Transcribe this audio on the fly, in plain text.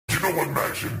know what,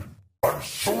 Maxon? I'm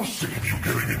so sick of you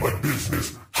getting in my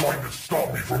business, trying to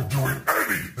stop me from doing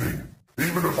anything.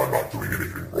 Even if I'm not doing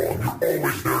anything wrong, you're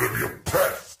always there to be a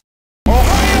pest.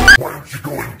 Why don't you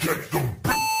go and get some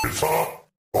bitches, huh?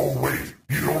 Oh wait,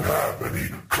 you don't have any,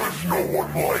 'cause no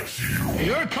one likes you.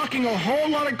 You're talking a whole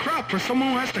lot of crap for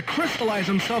someone who has to crystallize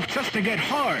himself just to get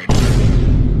hard.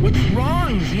 What's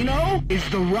wrong, Xeno? Is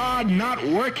the rod not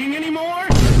working anymore?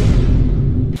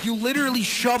 You literally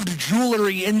shoved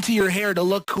jewelry into your hair to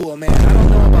look cool, man. I don't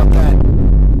know about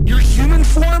that. Your human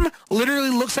form literally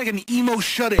looks like an emo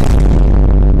shut-in.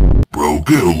 Bro,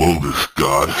 get a load of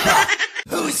God.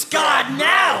 Who's God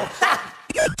now?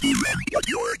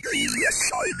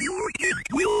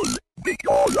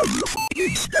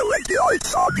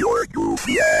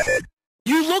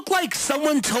 You look like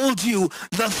someone told you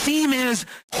the theme is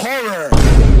horror.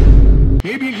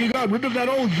 Maybe if you got rid of that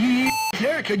old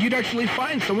haircut, you'd actually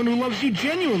find someone who loves you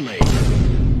genuinely.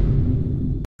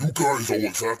 You guys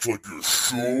always act like you're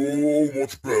so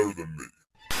much better than me.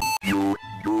 You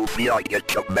feel like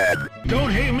it, man.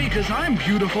 Don't hate me because I'm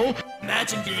beautiful.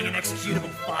 Imagine being an executable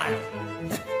file.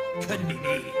 Couldn't be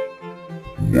me.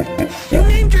 You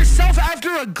named yourself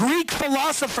after a Greek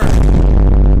philosopher.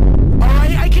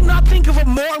 Alright, I cannot think of a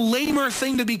more lamer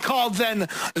thing to be called than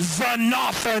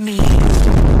Xenophanes.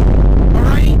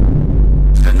 Alright?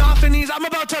 Xenophanes, I'm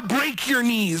about to break your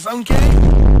knees, okay?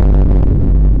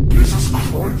 Jesus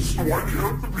Christ, why do you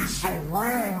have to be so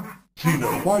rude?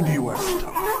 Xeno, why do you act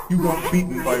tough? You got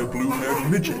beaten by a blue-haired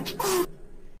midget.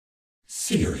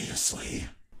 Seriously?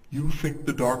 You think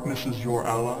the darkness is your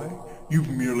ally? You've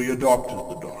merely adopted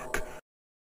the dark.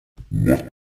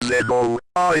 Xeno,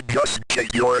 I just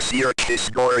checked your circus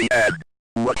story and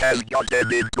what has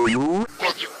gotten into you?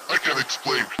 Brother, I can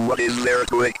explain. What is there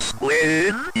to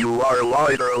explain? You are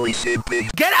literally simping.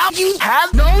 Get out! You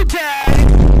have no dad,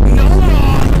 no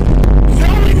mom,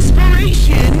 no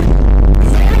inspiration,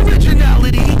 no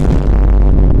originality.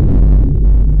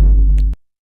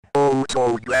 Oh,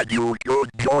 so glad you could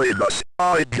join us.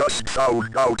 I just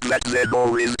found out that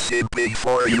Xeno is simping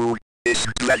for you.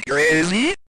 Isn't that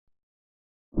crazy?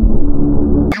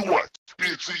 You what?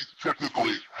 See,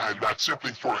 technically, I'm not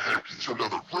simping for her. It's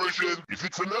another version. If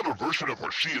it's another version of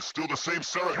her, she is still the same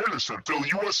Sarah Henderson. So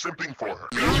you are simping for her.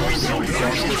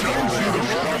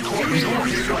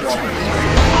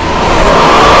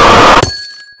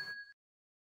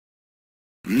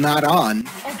 Not on.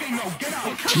 Okay, no, get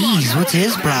out. Jeez, what's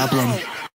his problem?